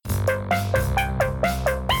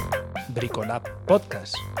Bricolabs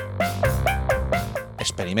Podcast.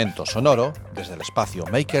 Experimento sonoro desde el espacio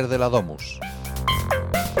Maker de la Domus.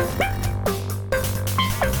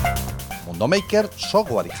 Mundo Maker,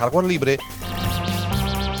 software y hardware libre.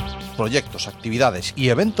 Proyectos, actividades y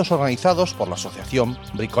eventos organizados por la asociación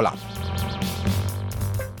Bricolabs.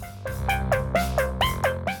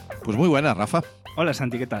 Pues muy buena, Rafa. Hola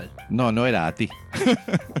Santi, ¿qué tal? No era a ti.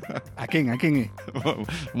 ¿A quién?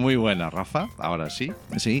 Muy buena, Rafa. Ahora sí.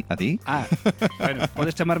 Sí, a ti. Bueno,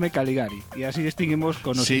 puedes llamarme Caligari y así distinguimos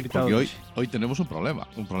con los invitados. Sí, porque hoy tenemos un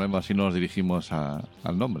problema si no nos dirigimos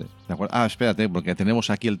al nombre. ¿De acuerdo? Espérate, porque tenemos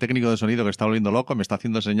aquí el técnico de sonido que está volviendo loco, me está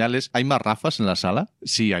haciendo señales. ¿Hay más Rafas en la sala?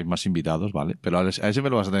 Sí, hay más invitados, ¿vale? Pero a ese me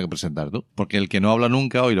lo vas a tener que presentar tú, porque el que no habla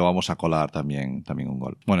nunca hoy lo vamos a colar también un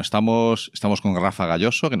gol. Bueno, estamos con Rafa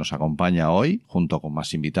Galloso, que nos acompaña hoy, junto con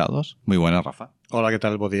más invitados. Muy buena, Rafa. Hola, ¿qué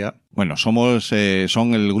tal? Buen día. Bueno,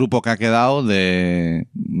 son el grupo que ha quedado de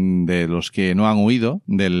los que no han huido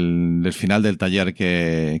del final del taller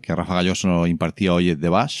que Rafa Galloso impartía hoy de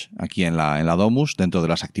Bash, aquí en la Domus, dentro de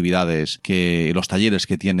las actividades los talleres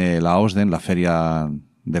que tiene la OSDEN, la feria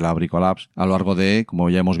de la Bricolabs, a lo largo de, como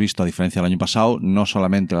ya hemos visto, a diferencia del año pasado, no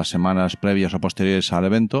solamente las semanas previas o posteriores al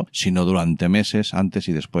evento, sino durante meses, antes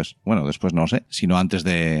y después. Bueno, después no sé, sino antes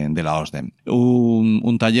de la OSDEN.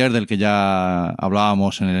 Un taller del que ya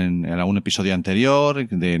hablábamos en algún episodio anterior,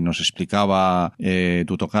 nos explicaba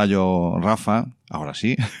tu tocayo Rafa, ahora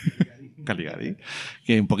sí. Caligari,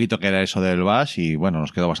 que un poquito que era eso del Bash y bueno,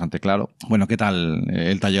 nos quedó bastante claro. Bueno, ¿qué tal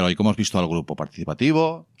el taller hoy? ¿Cómo has visto al grupo?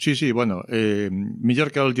 ¿Participativo? Sí, bueno,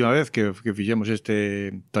 mellor que a última vez que fixemos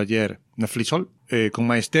este taller na Flisol, con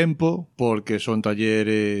máis tempo, porque son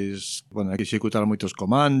talleres, bueno, hai que executar moitos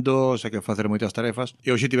comandos, hai que facer moitas tarefas,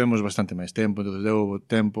 e hoxe tivemos bastante máis tempo, entón deu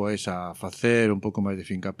tempo a facer un pouco máis de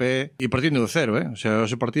fincapé, e partindo do cero, o sea,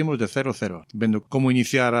 hoxe partimos de 0-0, vendo como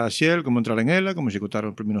iniciar a Shell, como entrar en ela, como executar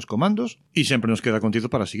os primeiros comandos, e sempre nos queda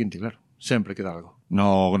contido para a seguinte, claro, sempre queda algo.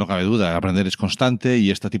 No cabe duda, aprender es constante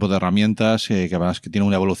y este tipo de herramientas, que además que tienen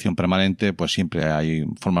una evolución permanente, pues siempre hay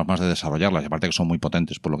formas más de desarrollarlas, y aparte que son muy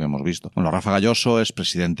potentes por lo que hemos visto. Bueno, Rafa Galloso es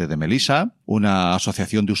presidente de Melisa, una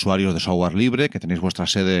asociación de usuarios de software libre que tenéis vuestra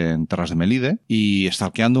sede en Terras de Melide, y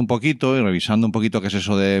stalkeando un poquito y revisando un poquito qué es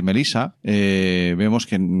eso de Melisa, vemos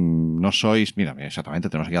que no sois, mira, exactamente,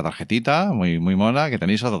 tenemos aquí la tarjetita, muy mona, que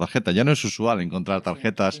tenéis esa tarjeta. Ya no es usual encontrar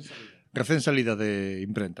tarjetas recién salida de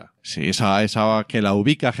imprenta. Sí, esa que la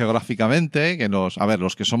ubica geográficamente, que los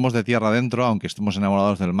que somos de tierra adentro, aunque estemos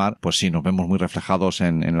enamorados del mar, pues sí, nos vemos muy reflejados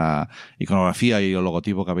en la iconografía y el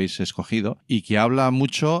logotipo que habéis escogido, y que habla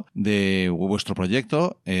mucho de vuestro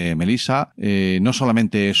proyecto, Melisa. No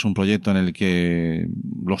solamente es un proyecto en el que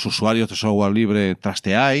los usuarios de software libre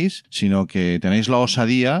trasteáis, sino que tenéis la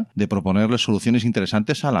osadía de proponerles soluciones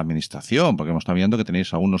interesantes a la administración, porque hemos estado viendo que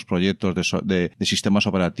tenéis algunos proyectos de sistemas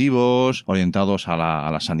operativos orientados a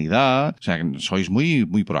la sanidad, o sea que sois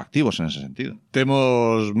muy proactivos en ese sentido.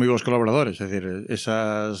 Temos moi bons colaboradores, é dicir,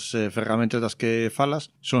 esas ferramentas das que falas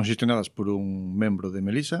son gestionadas por un membro de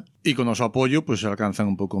Melisa e con o noso apoio pues, alcanzan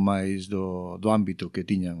un pouco máis do ámbito que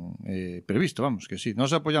tiñan previsto, vamos, que sí. Nos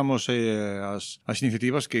apoyamos as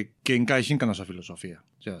iniciativas que encaixen ca nosa filosofía,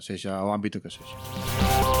 o sea, sexa o ámbito que sexa.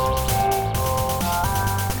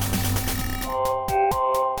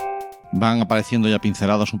 Van apareciendo ya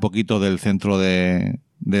pinceladas un poquito del centro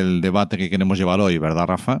del debate que queremos llevar hoy, ¿verdad,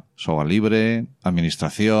 Rafa? Software libre,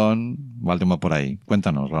 administración, va el tema por aí.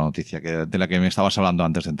 Cuéntanos la noticia de la que me estabas hablando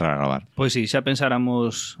antes de entrar a gravar. Pois sí, xa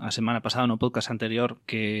pensáramos a semana pasada no podcast anterior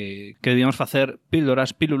que debíamos facer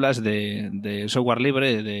pílulas de software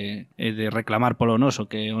libre e de reclamar polo noso,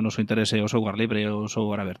 que o noso interese o software libre e o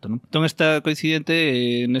software aberto, non? Entón está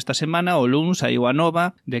coincidente nesta semana, o luns, saiu a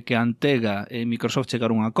nova de que Antega e Microsoft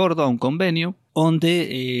chegaron a un acordo, a un convenio,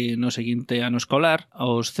 onde no seguinte ano escolar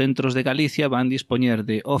os centros de Galicia van dispoñer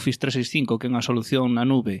de Office 365, que é unha solución na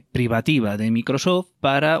nube privativa de Microsoft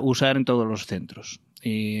para usar en todos os centros.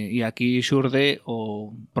 E aquí xurde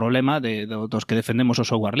o problema dos que defendemos o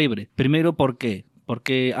software libre. Primeiro, por qué?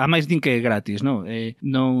 Porque a máis din que é gratis, non?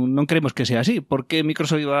 Non queremos que sea así. Por que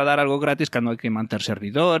Microsoft iba a dar algo gratis cando hai que manter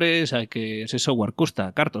servidores, hai que ese software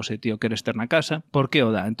custa cartos, se tío queres ter na casa? Por que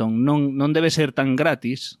o dá? Entón, non debe ser tan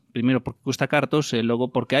gratis, primeiro porque custa cartos e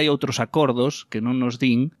logo porque hai outros acordos que non nos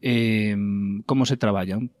din como se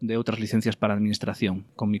traballan de outras licencias para administración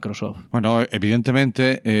con Microsoft. Bueno,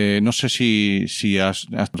 evidentemente, no sé si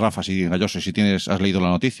Rafa, si Galloso, si has leído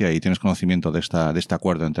la noticia y tienes conocimiento de este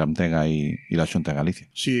acuerdo entre Antega y la Xunta de Galicia.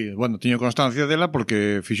 Sí, bueno, tiño constancia dela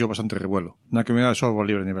porque fixo bastante revuelo na comunidade de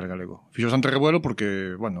software libre a nivel galego. Fixo bastante revuelo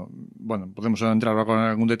porque, bueno, podemos entrar con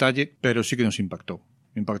algún detalle, pero sí que nos impactou.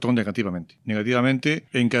 impactou negativamente. Negativamente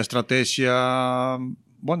en que a estrategia,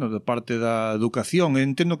 bueno, de parte da educación,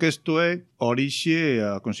 entendo que isto é a orixe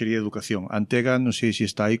a Consellería de Educación. A Antega non sei se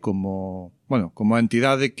está aí como, bueno, como a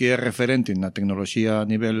entidade que é referente na tecnoloxía a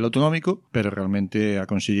nivel autonómico, pero realmente a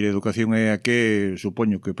Consellería de Educación é a que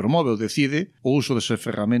supoño que promove ou decide o uso desa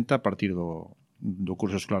ferramenta a partir do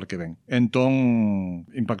curso escolar que ven. Entón,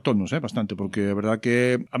 impactónos bastante, porque a verdad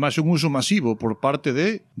que además un uso masivo por parte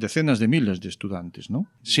de decenas de miles de estudantes, ¿no?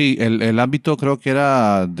 Sí, el ámbito creo que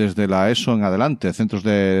era desde la ESO en adelante, centros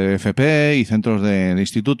de FP y centros de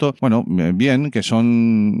instituto, bueno, bien, que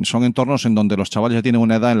son entornos en donde los chavales ya tienen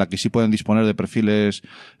una edad en la que sí pueden disponer de perfiles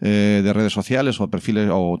de redes sociales o perfiles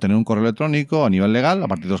o tener un correo electrónico a nivel legal a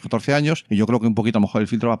partir de los 14 años, y yo creo que un poquito a lo mejor el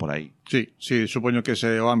filtro va por ahí. Sí, supoño que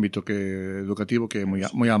ese é o ámbito que educativo que é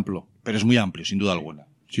moi amplo. Pero es muy amplio, sin duda alguna.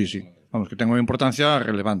 Sí. Vamos, que ten unha importancia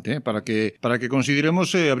relevante para que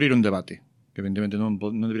consideremos abrir un debate. Que evidentemente non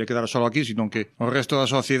debería quedar só aquí, sino que o resto da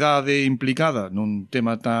sociedade implicada nun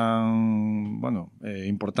tema tan, bueno,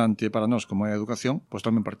 importante para nós como é a educación, pois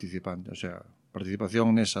tamén participante, o sea,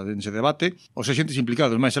 participación nese debate, os xentes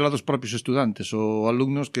implicados, máis alá dos propios estudantes ou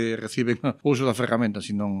alumnos que reciben o uso da ferramenta,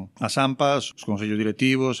 sino as AMPAs, os consellos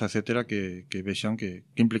directivos, etcétera, que vexan que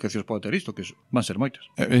implicacións pode ter isto, que van ser moitas.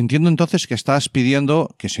 Entiendo entonces que estás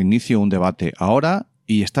pidiendo que se inicie un debate ahora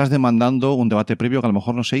y estás demandando un debate previo que a lo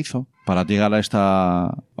mejor no se hizo para llegar a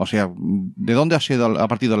esta... O sea, ¿de dónde ha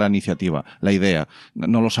partido la iniciativa, la idea?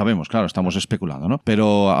 No lo sabemos, claro, estamos especulando, ¿no?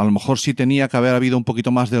 Pero a lo mejor sí tenía que haber habido un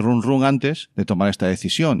poquito más de run antes de tomar esta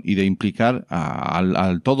decisión y de implicar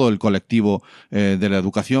al todo el colectivo de la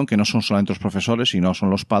educación, que no son solamente los profesores, sino son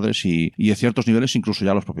los padres y a ciertos niveles incluso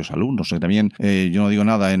ya los propios alumnos. Que también, yo no digo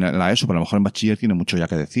nada en la ESO, pero a lo mejor en bachiller tiene mucho ya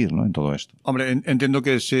que decir, ¿no? En todo esto. Hombre, entiendo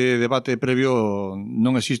que ese debate previo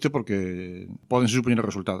non existe porque poden supoñer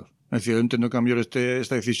resultados. É dicir, eu entendo que a mellor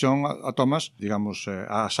esta decisión a tomas, digamos,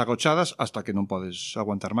 as agochadas hasta que non podes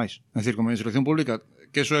aguantar máis. É dicir, como administración pública,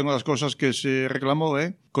 que eso é unha das cosas que se reclamou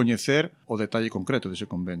é coñecer o detalle concreto dese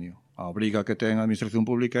convenio. A obriga que ten a administración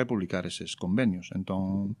pública é publicar eses convenios.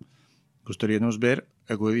 Entón, gustaríanos ver,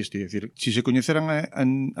 é o que diste, é dicir, se coñeceran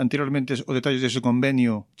anteriormente os detalles dese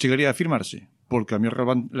convenio, chegaría a firmarse? Porque a mí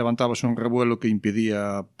levantábase un revuelo que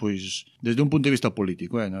impedía, pois, desde un punto de vista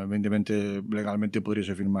político, ¿no? Evidentemente, legalmente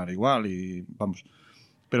podríase firmar igual, e vamos,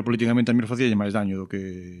 pero políticamente a mí facía máis daño do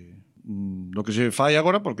que se fai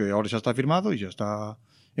agora, porque agora xa está firmado e xa está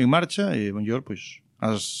en marcha, e, mellor, pois,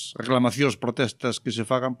 as reclamacións, protestas que se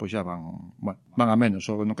fagan, pois xa van a menos,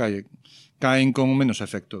 ou non caen con menos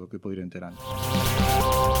efecto do que poderían ter antes.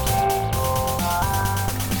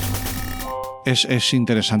 Es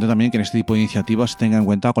interesante también que en este tipo de iniciativas se tengan en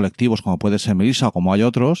cuenta colectivos como puede ser Melissa o como hay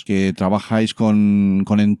otros, que trabajáis con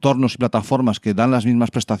entornos y plataformas que dan las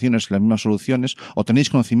mismas prestaciones y las mismas soluciones, o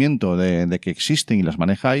tenéis conocimiento de que existen y las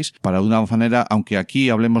manejáis, para de una manera, aunque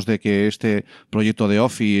aquí hablemos de que este proyecto de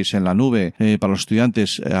Office en la nube para los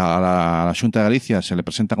estudiantes a la Xunta de Galicia se le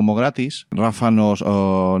presenta como gratis. Rafa nos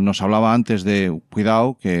hablaba antes de,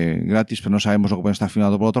 cuidado, que gratis, pero no sabemos lo que puede estar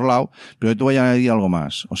firmado por otro lado, pero yo te voy a añadir algo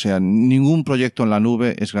más. O sea, ningún proyecto en la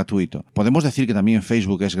nube es gratuito. ¿Podemos decir que también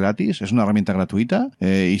Facebook es gratis? ¿Es una herramienta gratuita?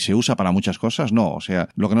 ¿Y se usa para muchas cosas? No. O sea,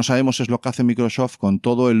 lo que no sabemos es lo que hace Microsoft con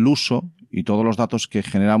todo el uso y todos los datos que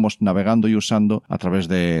generamos navegando y usando a través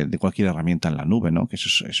de cualquier herramienta en la nube, ¿no? Que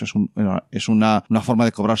eso es una forma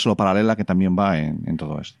de cobrárselo paralela que también va en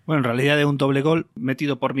todo esto. Bueno, en realidad é un doble gol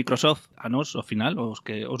metido por Microsoft a nos, ao final, os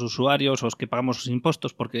usuarios, os que pagamos os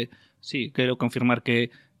impostos, porque, sí, quero confirmar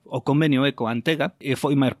que o convenio é coa Antega, e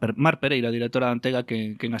foi Mar Pereira, directora da Antega,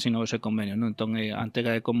 que asinou ese convenio, non? Entón, a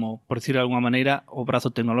Antega é como, por decir de alguma maneira, o brazo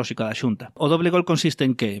tecnolóxico da Xunta. O doble gol consiste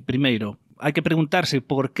en que, primeiro, hai que preguntarse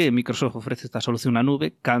por que Microsoft ofrece esta solución na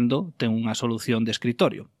nube cando ten unha solución de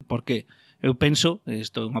escritorio. Porque eu penso,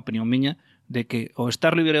 isto é unha opinión miña, de que o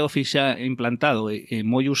estar LibreOffice xa implantado e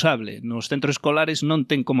moi usable nos centros escolares non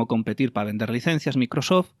ten como competir para vender licencias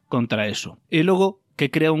Microsoft contra eso. E logo, que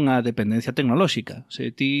crea unha dependencia tecnolóxica. Se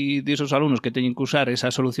ti dis aos alumnos que teñen que usar esa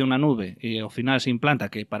solución na nube e ao final se implanta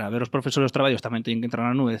que para ver os profesores os traballos tamén teñen que entrar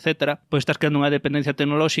na nube, etc., pois estás creando unha dependencia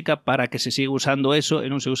tecnolóxica para que se siga usando eso e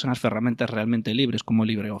non se usan as ferramentas realmente libres como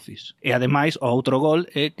LibreOffice. E ademais, o outro gol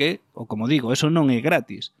é que, ou como digo, eso non é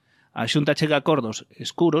gratis. A Xunta chega a acordos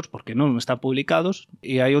escuros porque non están publicados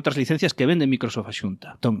e hai outras licencias que vende Microsoft a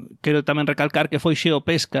Xunta. Entón, quero tamén recalcar que foi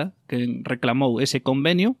Xeopesca que reclamou ese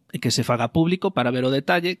convenio e que se faga público para ver o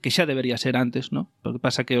detalle, que xa debería ser antes, ¿no? Porque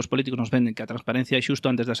pasa que os políticos nos venden que a transparencia é xusto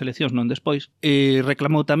antes das eleccións, non despois. E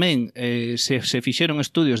reclamou tamén se fixeron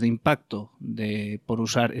estudios de impacto por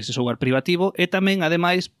usar ese software privativo e tamén,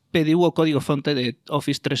 ademais, pediu o código fonte de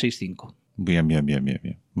Office 365.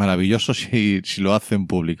 Bien. Maravilloso si lo hace en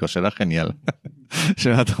público, será genial.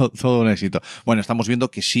 Será todo un éxito. Bueno, estamos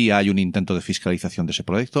viendo que sí hay un intento de fiscalización de ese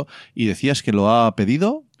proyecto y decías que lo ha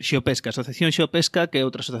pedido... Xeopesca, Asociación Xeopesca, que é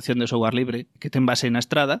outra asociación de software libre que ten base na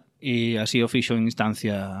Estrada e así o fixo en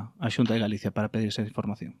instancia a Xunta de Galicia para pedir esa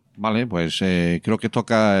información. Vale, pues creo que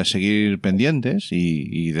toca seguir pendientes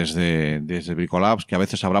y desde Bricolabs, que a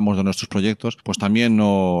veces hablamos de nuestros proyectos, pues también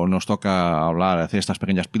nos toca hablar, hacer estas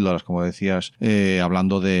pequeñas píldoras, como decías,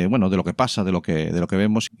 hablando de lo que pasa, de lo que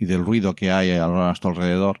vemos y del ruido que hay a nuestro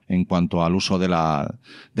alrededor en cuanto al uso de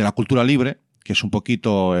la cultura libre, que es un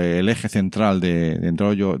poquito el eje central de entre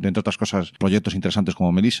otras cosas, proyectos interesantes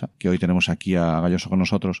como Melissa, que hoy tenemos aquí a Galloso con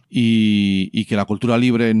nosotros, y que la cultura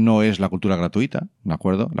libre no es la cultura gratuita, ¿de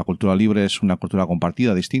acuerdo? La cultura libre es una cultura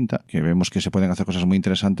compartida, distinta, que vemos que se pueden hacer cosas muy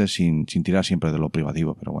interesantes sin tirar siempre de lo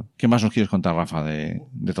privativo, pero bueno. ¿Qué más nos quieres contar, Rafa, de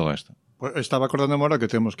todo esto? Pues estaba acordando ahora que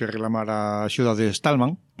temos que reclamar a axuda de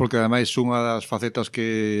Stallman, porque ademais unha das facetas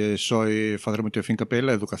que soy facer moito de fincapé é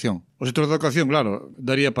a educación. O sector da educación, claro,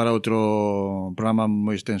 daría para outro programa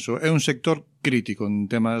moi extenso. É un sector crítico en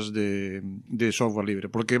temas de software libre,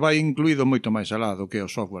 porque vai incluído moito máis alá do que é o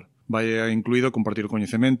software. Vai incluído compartir o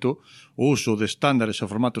coñecemento, o uso de estándares e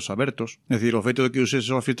formatos abertos. É dicir, o feito de que uses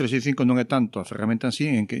Office 365 non é tanto a ferramenta en sí,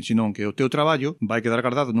 senón que o teu traballo vai quedar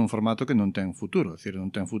guardado nun formato que non ten futuro. É dicir, non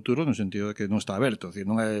ten futuro no sentido de que non está aberto, é dicir,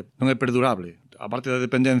 non é perdurable. A parte da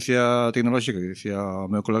dependencia tecnolóxica que dicía o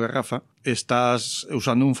meu colega Rafa, estás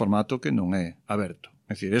usando un formato que non é aberto.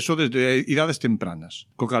 É dicir, eso desde idades tempranas.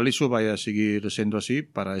 Co cal iso vai a seguir sendo así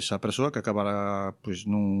para esa persoa que acabará pues,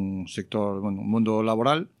 nun sector, un mundo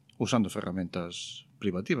laboral usando ferramentas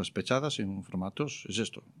privativas, pechadas en formatos,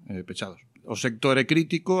 pechados. O sector é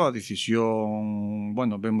crítico, a decisión,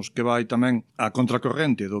 vemos que vai tamén a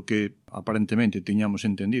contracorrente do que aparentemente tiñamos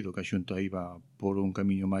entendido que a Xunta iba por un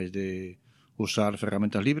camiño máis de usar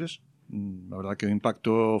ferramentas libres. A verdade que o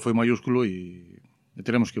impacto foi maiúsculo e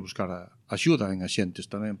teremos que buscar axuda en axentes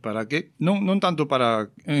tamén para que, non tanto para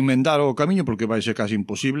enmendar o camiño porque vai ser casi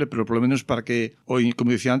imposible, pero polo menos para que, como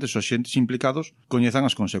dicía antes, os axentes implicados coñezan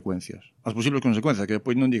as consecuencias, as posibles consecuencias, que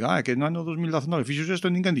depois non diga, que no ano 2019 fixos isto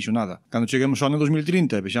e ninguén dixo nada. Cando cheguemos ao ano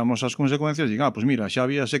 2030 e vexamos as consecuencias, diga, pues mira, xa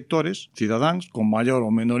había sectores cidadáns con maior ou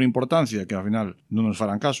menor importancia que ao final non nos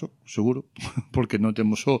farán caso, seguro, porque non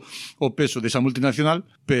temos o peso desa multinacional,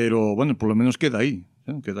 pero, polo menos queda aí.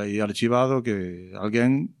 Queda aí archivado que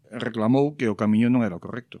alguén reclamou que o camiño non era o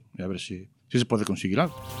correcto e a ver se se pode conseguir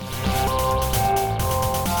algo.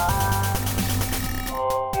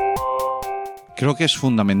 Creo que es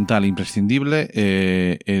fundamental, imprescindible,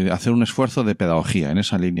 hacer un esfuerzo de pedagogía en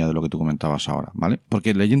esa línea de lo que tú comentabas ahora, ¿vale?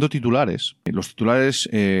 Porque leyendo titulares, los titulares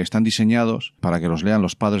están diseñados para que los lean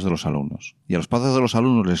los padres de los alumnos. Y a los padres de los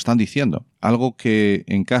alumnos les están diciendo algo que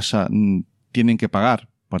en casa tienen que pagar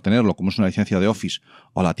por tenerlo, como es una licencia de Office,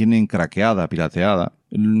 o la tienen craqueada, pirateada,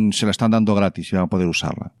 se la están dando gratis y van a poder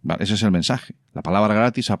usarla. Vale, ese es el mensaje. La palabra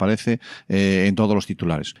gratis aparece en todos los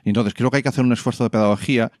titulares. Entonces, creo que hay que hacer un esfuerzo de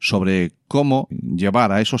pedagogía sobre cómo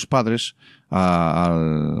llevar a esos padres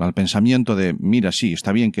al pensamiento de, mira, sí,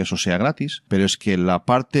 está bien que eso sea gratis, pero es que la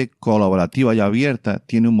parte colaborativa y abierta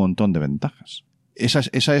tiene un montón de ventajas.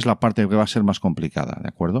 Esa es la parte que va a ser más complicada, ¿de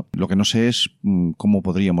acuerdo? Lo que no sé es cómo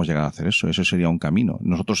podríamos llegar a hacer eso. Eso sería un camino.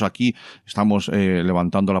 Nosotros aquí estamos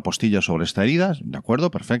levantando la postilla sobre esta herida, ¿de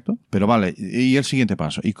acuerdo? Perfecto. Pero vale, ¿y el siguiente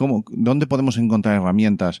paso? ¿Y dónde podemos encontrar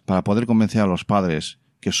herramientas para poder convencer a los padres,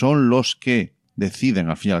 que son los que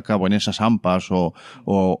deciden, al fin y al cabo, en esas AMPAs o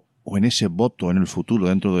en ese voto en el futuro,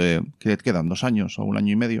 dentro de, ¿qué quedan? 2 años o 1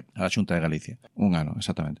 año y medio, a la Xunta de Galicia? 1 año,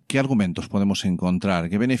 exactamente. ¿Qué argumentos podemos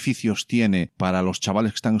encontrar? ¿Qué beneficios tiene para los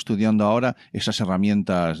chavales que están estudiando ahora esas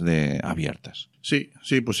herramientas abiertas? Sí,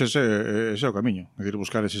 pues ese é o camiño, é dicir,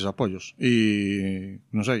 buscar eses apoios. E,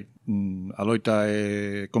 non sei, a loita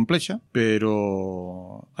é complexa,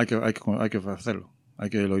 pero hai que facelo.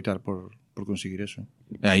 Hai que loitar por conseguir eso.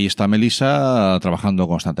 Ahí está Melissa trabajando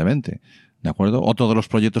constantemente. ¿De acuerdo? Otro de los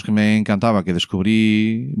proyectos que me encantaba, que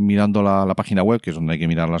descubrí mirando la página web, que es donde hay que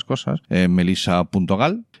mirar las cosas,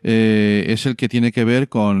 melissa.gal, es el que tiene que ver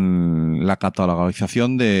con la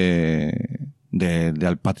catalogización del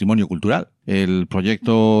patrimonio cultural. El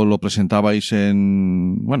proyecto lo presentabais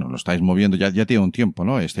lo estáis moviendo, ya tiene un tiempo,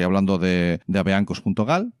 ¿no? Estoy hablando de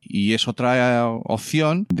aveancos.gal y es otra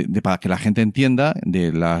opción para que la gente entienda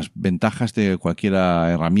de las ventajas de cualquier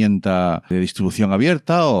herramienta de distribución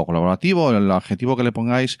abierta o colaborativo, el adjetivo que le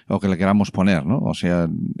pongáis o que le queramos poner, ¿no? O sea,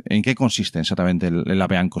 ¿en qué consiste exactamente el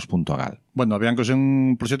aveancos.gal? Bueno, Aveancos é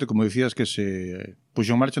un proxecto, como dicías, que se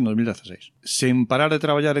puxo en marcha en 2016. Sen parar de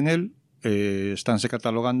traballar en él, estánse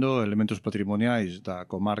catalogando elementos patrimoniais da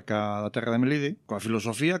comarca da Terra de Melide coa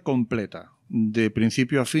filosofía completa de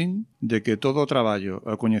principio a fin de que todo o traballo,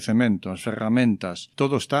 o coñecemento, as ferramentas,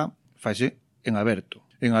 todo está, faise en aberto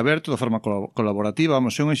de forma colaborativa.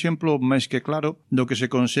 Vamos, é un exemplo máis que claro do que se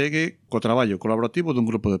consegue co traballo colaborativo dun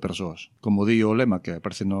grupo de persoas. Como di o lema que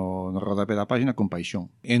aparece no rodapé da página, con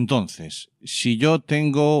paixón. Entonces, si yo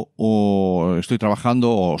tengo o estoy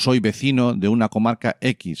trabajando o soy vecino de una comarca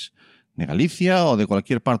X de Galicia o de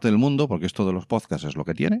cualquier parte del mundo, porque esto de los podcasts es lo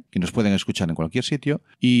que tiene, que nos pueden escuchar en cualquier sitio,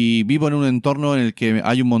 y vivo en un entorno en el que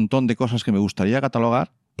hay un montón de cosas que me gustaría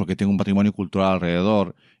catalogar, porque tengo un patrimonio cultural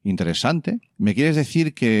alrededor interesante. ¿Me quieres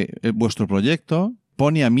decir que vuestro proyecto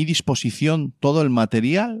pone a mi disposición todo el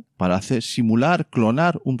material para hacer simular,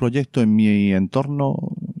 clonar un proyecto en mi entorno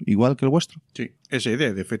igual que el vuestro? Sí, esa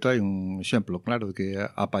idea. De feito, hai un exemplo claro de que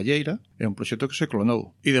a Palleira é un proxecto que se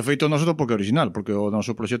clonou. E de feito, o noso tampouco é original, porque o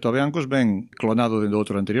noso proxecto Aveancos ven clonado do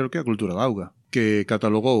outro anterior, que é a cultura da auga, que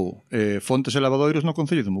catalogou fontes e lavadoiros no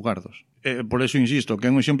Concello de Mugardos. Por eso insisto que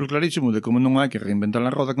é un exemplo clarísimo de como non hai que reinventar a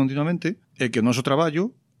roda continuamente, e que o noso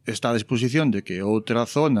traballo está a disposición de que outra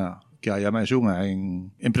zona, que hai máis unha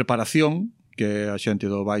en preparación, que é a xente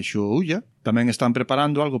do Baixo Ulla, tamén están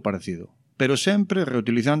preparando algo parecido, pero sempre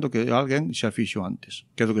reutilizando que alguén xa fixo antes,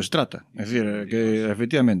 que é do que se trata. É dicir, que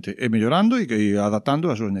efectivamente é mellorando e que adaptando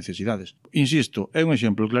as súas necesidades. Insisto, é un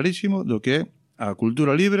exemplo clarísimo do que é a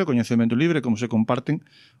cultura libre, o coñecemento libre, como se comparten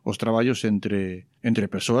os traballos entre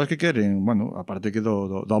persoas que queren, bueno, aparte que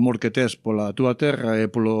do amor que tes pola túa terra e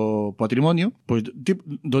polo patrimonio, pois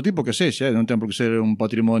do tipo que sexa, non ten por que ser un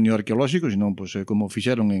patrimonio arqueolóxico, senón pois, como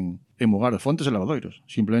fixeron en Mugaros, fontes e lavadoiros,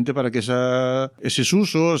 simplemente para que eses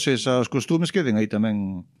usos, esas costumes queden aí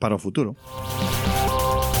tamén para o futuro.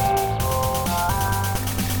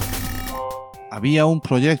 Había un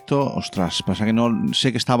proyecto, ostras, pasa que no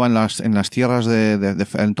sé que estaba en las tierras de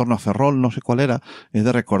en torno a Ferrol, no sé cuál era, es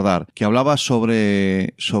de recordar, que hablaba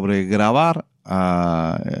sobre grabar,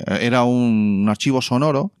 era un archivo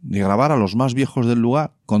sonoro de grabar a los más viejos del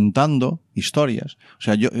lugar contando historias. O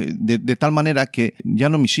sea, yo de tal manera que ya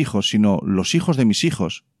no mis hijos, sino los hijos de mis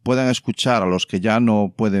hijos puedan escuchar a los que ya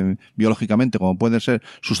no pueden biológicamente, como pueden ser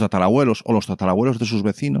sus tatarabuelos o los tatarabuelos de sus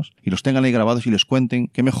vecinos, y los tengan ahí grabados y les cuenten.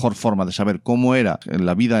 Qué mejor forma de saber cómo era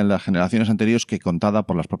la vida en las generaciones anteriores que contada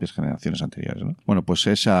por las propias generaciones anteriores, ¿no? Bueno, pues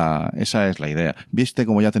esa es la idea. Viste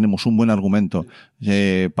como ya tenemos un buen argumento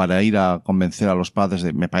para ir a convencer a los padres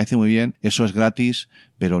de, me parece muy bien, eso es gratis,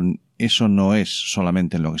 pero eso no es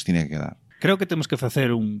solamente en lo que se tiene que quedar. Creo que temos que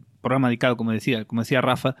facer un programa dedicado, como decía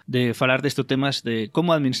Rafa, de falar destes temas de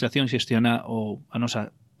como a administración xestiona a nosa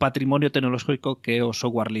patrimonio tecnolóxico que é o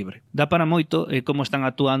software libre. Dá para moito como están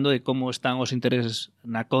actuando e como están os intereses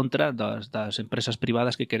na contra das empresas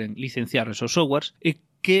privadas que queren licenciar esos softwares e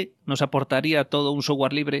que nos aportaría todo un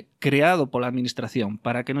software libre creado pola administración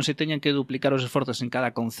para que non se teñan que duplicar os esforzos en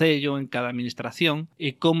cada concello, en cada administración,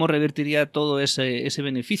 e como revertiría todo ese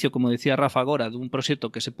beneficio, como decía Rafa agora, dun proxecto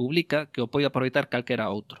que se publica que o pode aproveitar calquera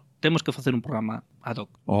outro. Temos que facer un programa ad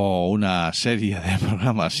hoc. O una serie de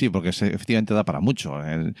programas, sí, porque efectivamente da para mucho.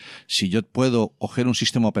 Si yo puedo coger un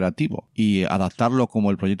sistema operativo y adaptarlo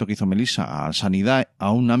como el proyecto que hizo Melissa a sanidad,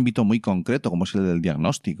 a un ámbito muy concreto como es el del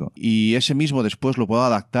diagnóstico, y ese mismo después lo puedo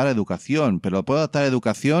adaptar a educación, pero puedo adaptar a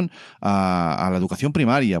educación a la educación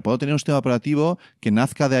primaria. Puedo tener un sistema operativo que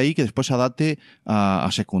nazca de ahí, que después se adapte a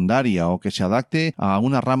secundaria o que se adapte a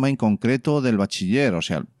una rama en concreto del bachiller. O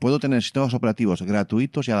sea, puedo tener sistemas operativos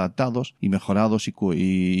gratuitos y adaptados y mejorados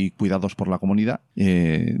y cuidados por la comunidad.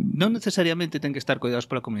 Non necesariamente ten que estar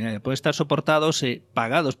cuidados pola comunidade, pode estar soportados e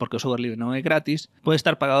pagados, porque o software libre non é gratis, pode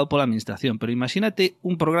estar pagado pola administración, pero imagínate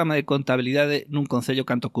un programa de contabilidade nun concello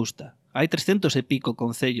canto custa. Hai 300 e pico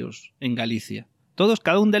concellos en Galicia.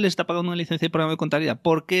 Cada un deles está pagando unha licencia de programa de contabilidade.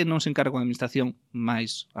 Por que non se encarga a administración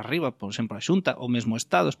máis arriba, por exemplo, a Xunta, ou mesmo o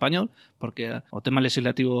Estado español, porque o tema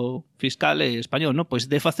legislativo fiscal é español, ¿no? Pois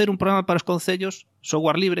de facer un programa para os concellos,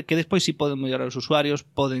 software libre, que despois si poden mellorar os usuarios,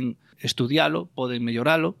 poden estudialo, poden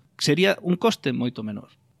melloralo, sería un coste moito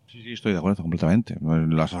menor. Sí, estoy de acuerdo completamente.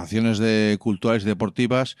 Las asociaciones culturales y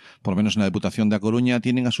deportivas, por lo menos en la Diputación de A Coruña,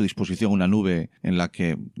 tienen a su disposición una nube en la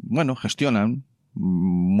que, bueno, gestionan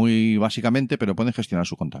muy básicamente, pero pueden gestionar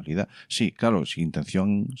su contabilidad. Sí, claro, sin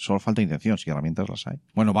intención, solo falta intención, si herramientas las hay.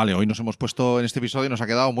 Bueno, vale, hoy nos hemos puesto en este episodio, nos ha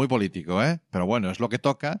quedado muy político, ¿eh? Pero bueno, es lo que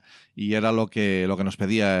toca y era lo que nos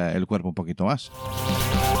pedía el cuerpo un poquito más.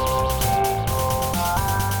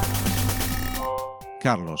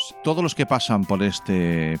 Carlos, todos los que pasan por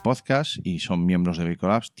este podcast y son miembros de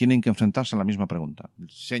Bricolabs tienen que enfrentarse a la misma pregunta,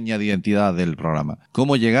 seña de identidad del programa.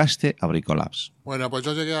 ¿Cómo llegaste a Bricolabs? Bueno, pues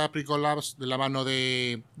yo llegué a Bricolabs de la mano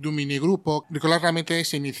de un minigrupo. Bricolabs realmente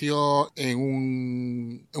se inició en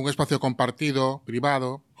un espacio compartido,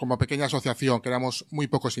 privado, como pequeña asociación, que éramos muy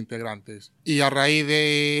pocos integrantes. Y a raíz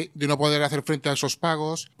de no poder hacer frente a esos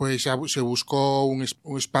pagos, pues se buscó un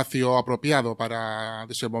espacio apropiado para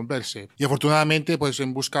desenvolverse. Y afortunadamente, pues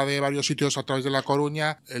en busca de varios sitios a través de La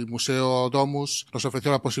Coruña, el Museo Domus nos ofreció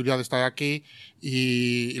la posibilidad de estar aquí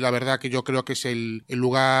y la verdad que yo creo que es el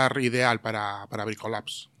lugar ideal para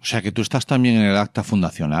Bricolabs. O sea que tú estás también en el acta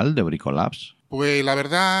fundacional de Bricolabs. Pues la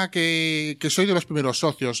verdad que soy de los primeros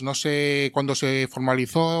socios. No sé cuándo se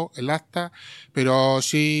formalizó el acta, pero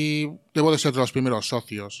sí debo de ser de los primeros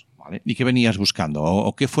socios. Vale. ¿Y qué venías buscando?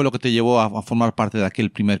 ¿O qué fue lo que te llevó a formar parte de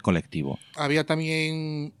aquel primer colectivo? Había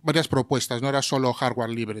también varias propuestas, no era solo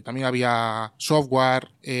hardware libre, también había software,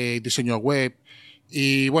 diseño web.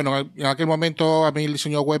 Y bueno, en aquel momento a mí el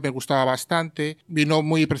diseño web me gustaba bastante. Vino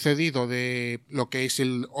muy precedido de lo que es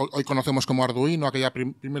hoy conocemos como Arduino, aquella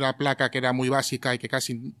primera placa que era muy básica y que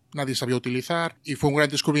casi nadie sabía utilizar. Y fue un gran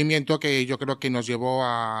descubrimiento que yo creo que nos llevó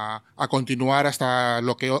a continuar hasta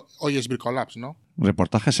lo que hoy es Bricolabs, ¿no?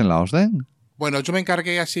 ¿Reportajes en la OSDEN? Bueno, yo me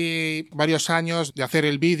encargué así varios años de hacer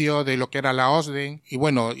el vídeo de lo que era la OSDEN y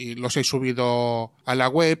bueno, y los he subido a la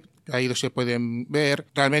web. Ahí se pueden ver.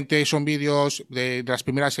 Realmente son vídeos de las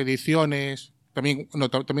primeras ediciones, también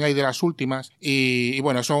hay de las últimas. Y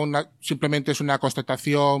bueno, simplemente es una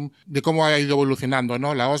constatación de cómo ha ido evolucionando,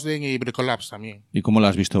 ¿no? La OSDEN y Bricolabs también. ¿Y cómo la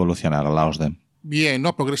has visto evolucionar la OSDEN? Bien,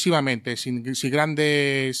 ¿no? Progresivamente, sin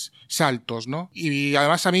grandes saltos, ¿no? Y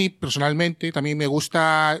además a mí, personalmente, también me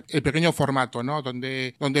gusta el pequeño formato, ¿no?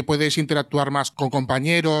 Donde puedes interactuar más con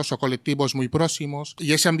compañeros o colectivos muy próximos.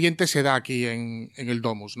 Y ese ambiente se da aquí en el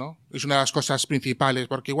Domus, ¿no? Es una de las cosas principales,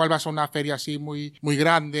 porque igual vas a una feria así muy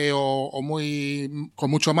grande o con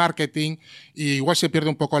mucho marketing y igual se pierde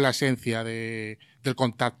un poco la esencia del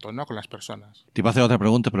contacto, ¿no? Con las personas. Te iba a hacer otra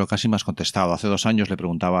pregunta, pero casi me has contestado. Hace 2 años le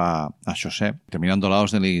preguntaba a José, terminando la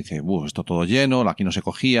OSDEN, le dice, esto todo lleno, aquí no se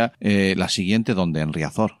cogía. La siguiente, ¿dónde? En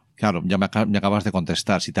Riazor. Claro, ya me acabas de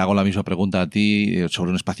contestar. Si te hago la misma pregunta a ti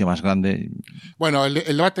sobre un espacio más grande... Bueno, el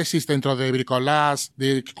debate existe dentro de Bricolabs,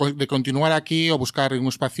 de continuar aquí o buscar un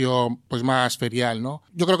espacio pues más ferial, ¿no?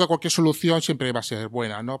 Yo creo que cualquier solución siempre va a ser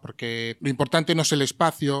buena, ¿no? Porque lo importante no es el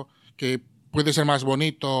espacio, que puede ser más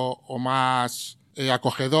bonito o más...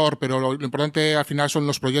 acogedor, pero lo importante al final son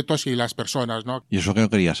los proyectos y las personas, ¿no? Y eso que no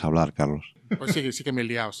querías hablar, Carlos. Pues sí que me he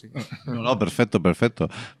liado, sí. No, perfecto.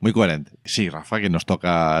 Muy coherente. Sí, Rafa, que nos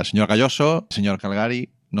toca, señor Galloso, señor Calgari,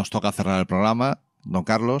 nos toca cerrar el programa. Don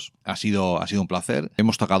Carlos, ha sido un placer.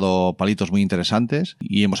 Hemos tocado palitos muy interesantes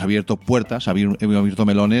y hemos abierto puertas, hemos abierto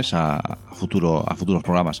melones a futuros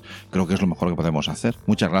programas. Creo que es lo mejor que podemos hacer.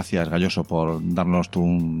 Muchas gracias, Galloso, por darnos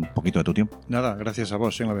un poquito de tu tiempo. Nada, gracias a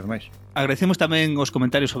vos, unha vez máis. Agradecemos tamén os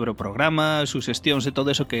comentarios sobre o programa, sugestións e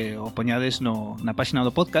todo eso que o poñades na página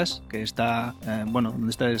do podcast, que está,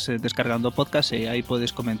 onde estás descargando o podcast, e aí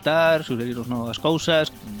podes comentar, sugerirnos novas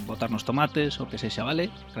cousas, botarnos tomates, o que sexa,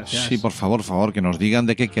 vale? Gracias. Sí, por favor, que nos digan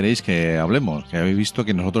de qué queréis que hablemos, que habéis visto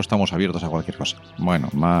que nosotros estamos abiertos a cualquier cosa. Bueno,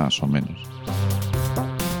 más o menos.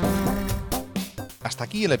 Hasta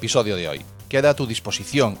aquí el episodio de hoy. Queda a tu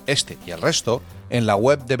disposición este y el resto en la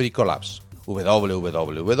web de Bricolabs,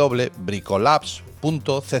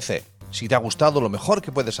 www.bricolabs.cc. Si te ha gustado, lo mejor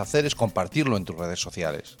que puedes hacer es compartirlo en tus redes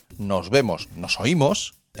sociales. Nos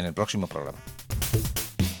oímos en el próximo programa.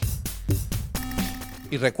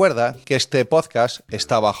 Y recuerda que este podcast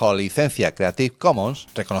está bajo la licencia Creative Commons,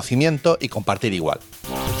 reconocimiento y compartir igual.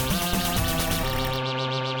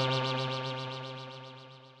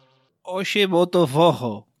 Oxe voto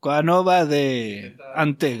fojo, coa nova de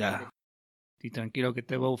Antega. Ti tranquilo que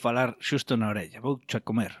te vou falar xusto na orella, vou a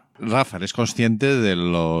comer. Rafa, eres consciente de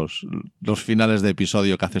los finales de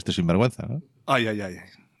episodio que hace este sinvergüenza, ¿no? Ai.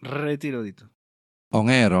 Retiro dito.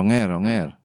 On air.